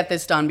need to get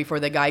this done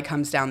before the guy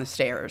comes down the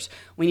stairs.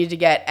 We need to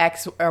get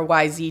X or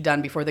Y, Z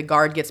done before the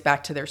guard gets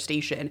back to their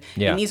station.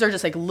 Yeah. And these are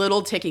just like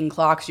little ticking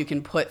clocks you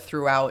can put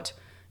throughout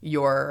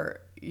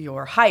your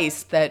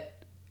heist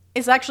that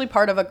is actually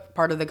part of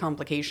the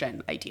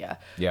complication idea.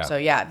 Yeah. So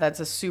yeah, that's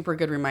a super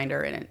good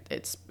reminder, and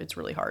it's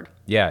really hard.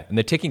 Yeah, and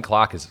the ticking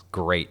clock is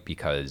great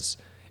because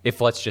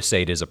if, let's just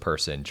say, it is a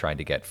person trying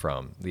to get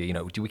from we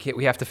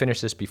have to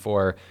finish this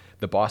before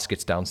the boss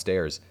gets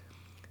downstairs,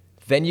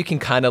 then you can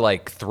kind of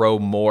like throw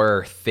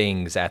more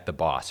things at the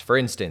boss. For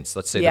instance,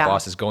 let's say the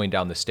boss is going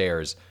down the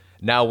stairs.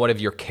 Now one of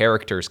your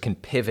characters can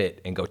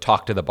pivot and go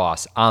talk to the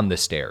boss on the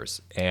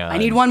stairs. And I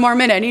need one more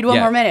minute. I need one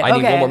more minute. I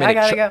need one more minute. I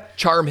gotta go.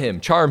 Charm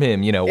him,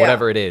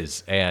 whatever it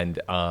is.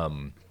 And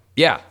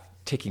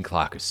ticking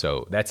clock is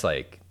that's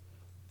like,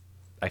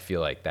 I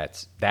feel like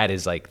that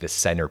is like the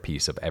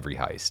centerpiece of every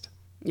heist.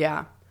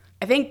 Yeah.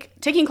 I think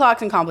ticking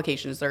clocks and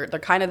complications, they're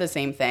kind of the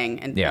same thing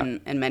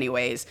in many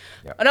ways.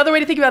 Yeah. Another way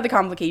to think about the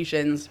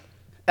complications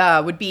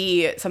would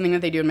be something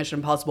that they do in Mission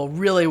Impossible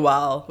really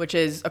well, which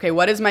is, okay,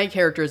 what is my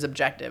character's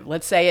objective?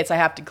 Let's say it's I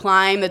have to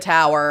climb the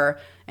tower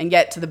and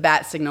get to the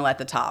bat signal at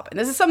the top. And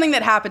this is something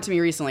that happened to me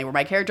recently where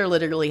my character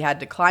literally had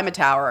to climb a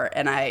tower,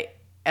 and I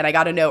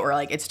got a note where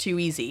like, it's too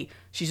easy.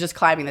 She's just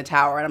climbing the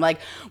tower. And I'm like,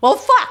 well,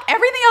 fuck,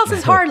 everything else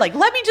is hard. Like,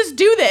 let me just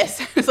do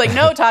this. It's like,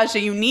 no, Tasha,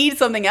 you need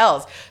something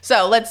else.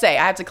 So let's say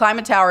I have to climb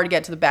a tower to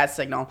get to the bat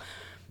signal.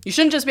 You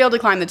shouldn't just be able to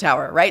climb the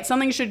tower, right?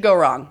 Something should go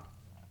wrong.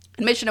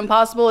 In Mission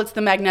Impossible, it's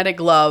the magnetic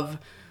glove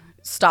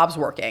stops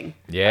working.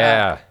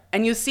 Yeah.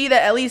 And you see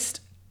that at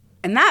least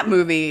in that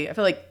movie, I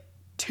feel like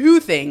 2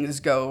 things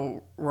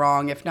go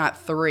wrong, if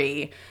not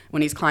 3,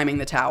 when he's climbing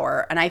the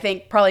tower. And I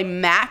think probably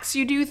max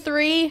you do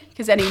 3,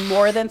 because any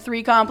more than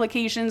 3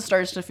 complications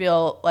starts to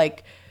feel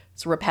like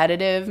It's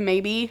repetitive,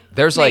 maybe.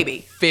 There's maybe.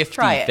 like 50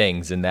 Try it.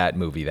 things in that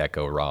movie that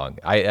go wrong.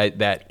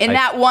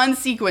 That one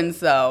sequence,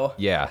 though.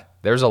 Yeah,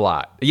 there's a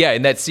lot. Yeah,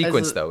 in that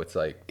sequence, though, it's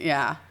like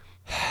Yeah.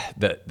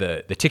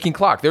 the ticking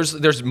clock.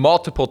 There's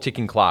multiple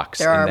ticking clocks.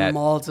 There are in that.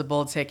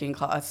 multiple ticking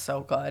clocks.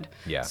 So good.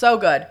 Yeah. So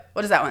good.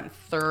 What is that one?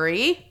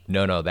 3?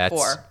 No, that's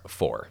Four.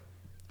 4.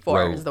 4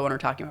 Where- is the one we're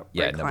talking about.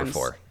 Yeah, Right, number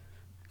 4.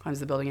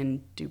 Climbs the building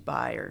in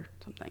Dubai or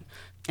something.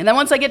 And then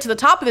once I get to the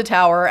top of the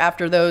tower,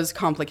 after those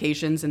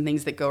complications and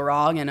things that go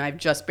wrong, and I've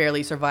just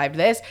barely survived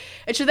this,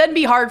 it should then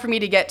be hard for me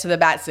to get to the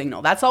bat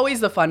signal. That's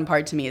always the fun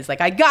part to me, is like,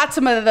 I got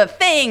some of the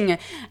thing, and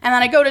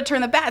then I go to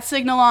turn the bat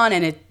signal on,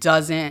 and it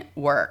doesn't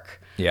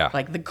work. Yeah.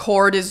 Like the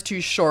cord is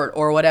too short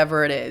or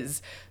whatever it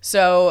is.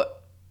 So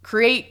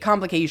create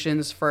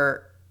complications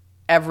for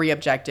every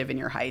objective in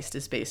your heist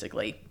is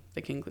basically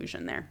the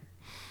conclusion there.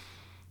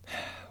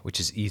 Which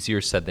is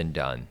easier said than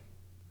done.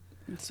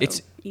 So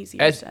It's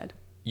easier said.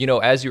 You know,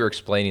 as you were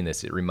explaining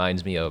this, it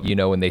reminds me of,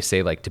 when they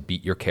say like to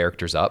beat your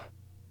characters up.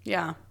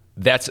 Yeah.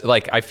 That's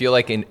like, I feel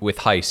like with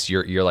heists,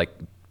 you're like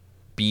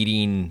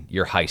beating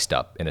your heist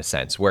up in a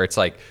sense, where it's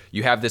like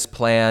you have this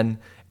plan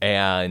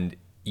and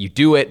you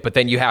do it, but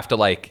then you have to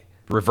like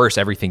reverse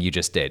everything you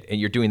just did. And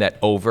you're doing that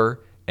over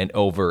and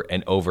over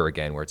and over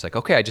again, where it's like,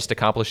 okay, I just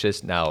accomplished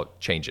this, now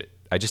change it.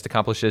 I just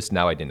accomplished this,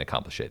 now I didn't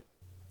accomplish it.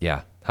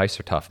 Yeah, heists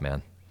are tough,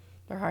 man.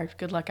 They're hard.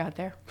 Good luck out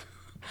there.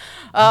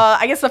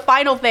 I guess the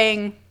final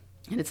thing,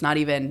 and it's not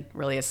even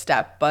really a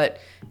step, but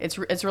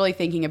it's really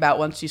thinking about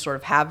once you sort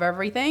of have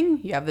everything,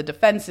 you have the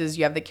defenses,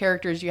 you have the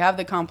characters, you have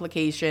the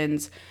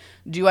complications.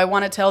 Do I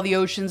want to tell the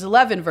Ocean's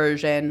 11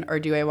 version, or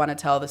do I want to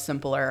tell the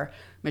simpler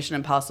Mission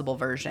Impossible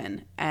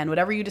version? And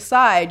whatever you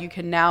decide, you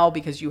can now,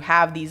 because you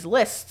have these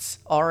lists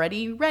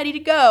already ready to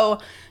go,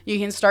 you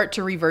can start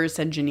to reverse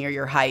engineer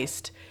your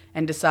heist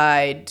and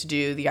decide to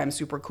do the I'm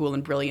super cool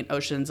and brilliant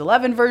Ocean's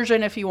 11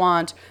 version if you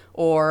want,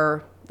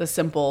 or the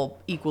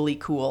simple, equally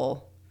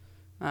cool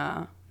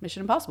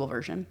Mission Impossible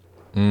version.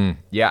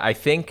 Yeah, I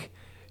think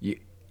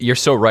you're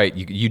so right.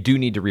 You do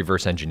need to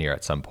reverse engineer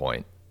at some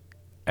point.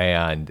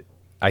 And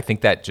I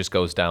think that just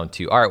goes down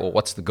to, all right, well,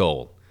 what's the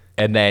goal?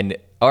 And then,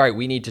 all right,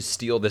 we need to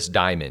steal this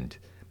diamond.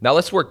 Now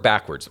let's work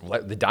backwards.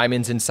 The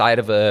diamond's inside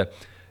of a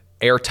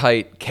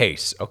airtight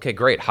case. Okay,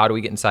 great. How do we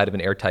get inside of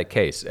an airtight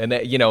case? And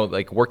that,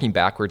 like working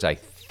backwards, I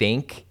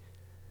think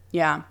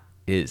Yeah.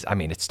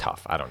 it's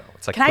tough. I don't know.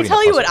 It's like, Can I putting a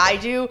tell you puzzle what I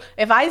together. do?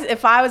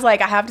 If I was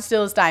like, I have to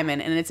steal this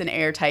diamond and it's an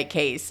airtight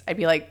case, I'd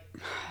be like,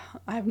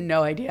 I have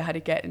no idea how to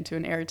get into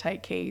an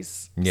airtight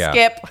case. Yeah.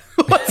 Skip.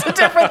 What's a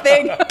different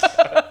thing?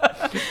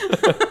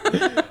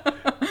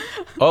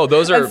 Oh,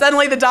 those are... And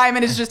suddenly the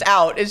diamond is just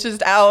out. It's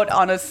just out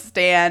on a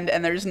stand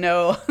and there's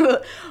no...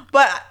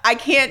 But I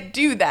can't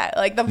do that.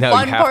 Like the No, you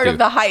fun have part to. of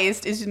the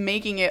heist is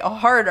making it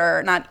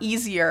harder, not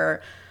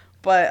easier.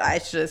 But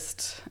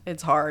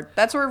it's hard.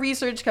 That's where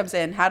research comes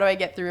in. How do I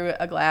get through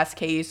a glass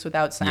case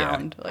without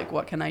sound? Like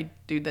what can I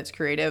do that's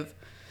creative?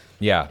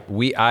 Yeah,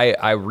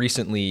 I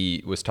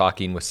recently was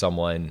talking with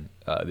someone,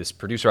 this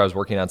producer I was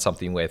working on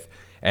something with,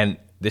 and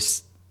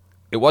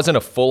it wasn't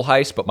a full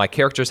heist, but my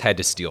characters had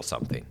to steal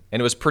something. And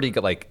it was pretty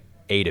good, like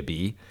A to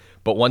B.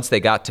 But once they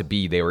got to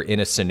B, they were in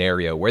a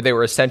scenario where they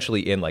were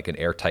essentially in like an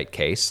airtight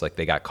case, like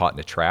they got caught in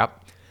a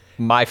trap.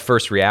 My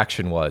first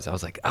reaction was, I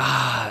was like,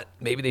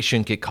 maybe they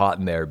shouldn't get caught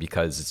in there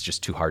because it's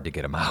just too hard to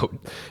get them out.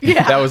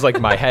 Yeah. That was like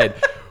my head.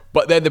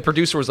 But then the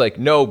producer was like,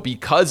 no,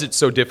 because it's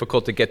so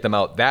difficult to get them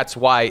out, that's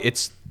why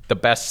it's the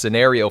best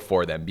scenario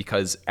for them.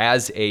 Because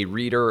as a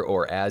reader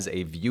or as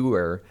a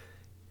viewer,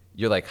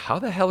 you're like, how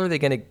the hell are they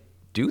going to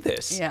do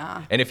this?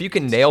 Yeah. And if you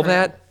can nail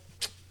that,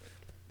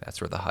 that's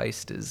where the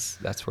heist is.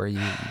 That's where you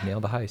nail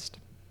the heist.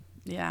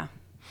 Yeah.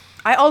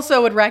 I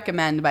also would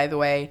recommend, by the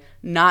way,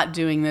 not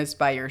doing this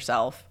by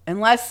yourself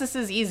unless this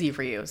is easy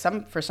for you.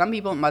 For some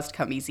people, it must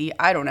come easy.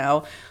 I don't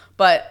know.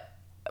 But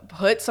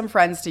put some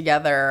friends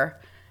together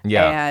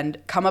and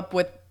come up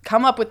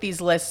with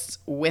these lists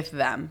with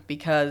them,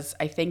 because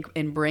I think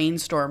in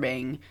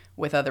brainstorming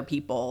with other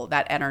people,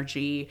 that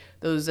energy,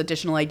 those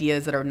additional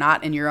ideas that are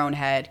not in your own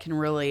head can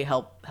really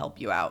help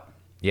you out.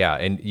 Yeah,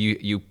 and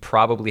you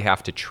probably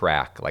have to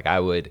track. Like I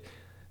would,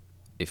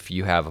 if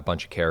you have a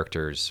bunch of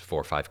characters,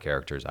 4 or 5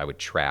 characters, I would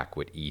track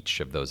what each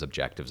of those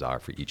objectives are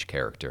for each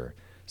character,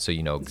 so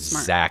you know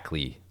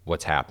exactly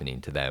what's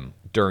happening to them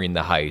during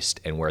the heist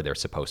and where they're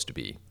supposed to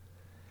be.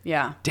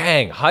 Yeah.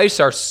 Dang, heists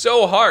are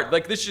so hard.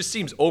 Like this just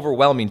seems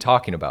overwhelming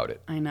talking about it.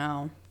 I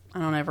know. I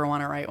don't ever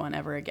want to write one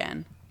ever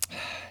again.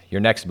 Your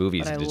next movie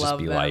is But I to just love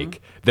be them.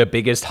 like the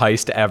biggest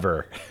heist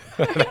ever.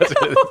 That's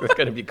what it's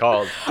going to be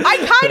called. I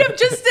kind of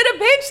just did a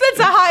pitch that's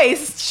a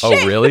heist. Oh,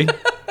 Shit. really?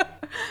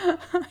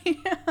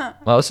 Yeah.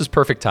 Well, this is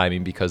perfect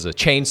timing because a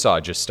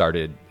chainsaw just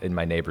started in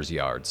my neighbor's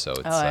yard. So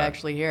it's, I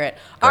actually hear it.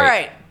 All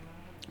right.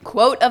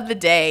 Quote of the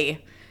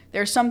day.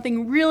 There's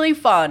something really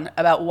fun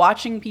about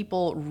watching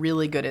people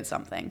really good at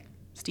something.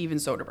 Steven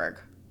Soderbergh.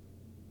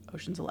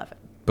 Ocean's 11.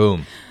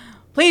 Boom.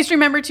 Please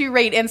remember to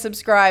rate and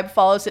subscribe.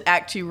 Follow us at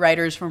Act 2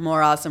 Writers for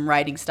more awesome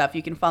writing stuff.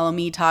 You can follow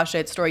me,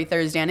 Tasha, at Story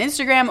Thursday on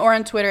Instagram or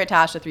on Twitter at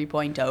Tasha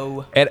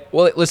 3.0. And,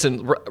 well,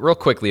 listen, real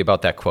quickly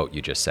about that quote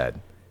you just said.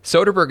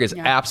 Soderbergh is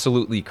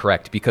absolutely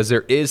correct, because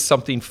there is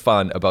something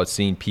fun about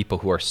seeing people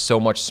who are so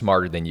much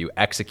smarter than you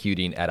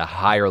executing at a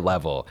higher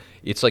level.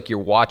 It's like you're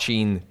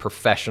watching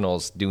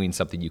professionals doing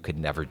something you could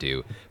never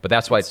do. But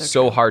that's why it's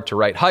so hard to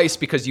write Heist,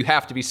 because you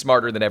have to be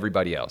smarter than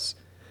everybody else.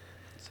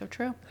 So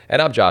true.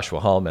 And I'm Joshua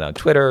Hallman on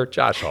Twitter,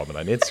 Josh Hallman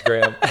on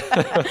Instagram.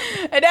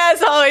 And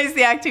as always,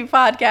 the Act 2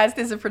 podcast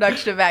is a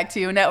production of Act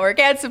 2 Network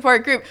and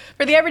support group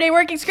for the Everyday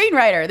Working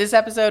Screenwriter. This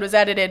episode was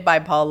edited by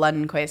Paul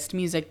Lundenquist.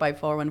 Music by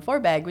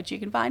 414 Bag, which you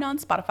can find on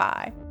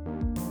Spotify.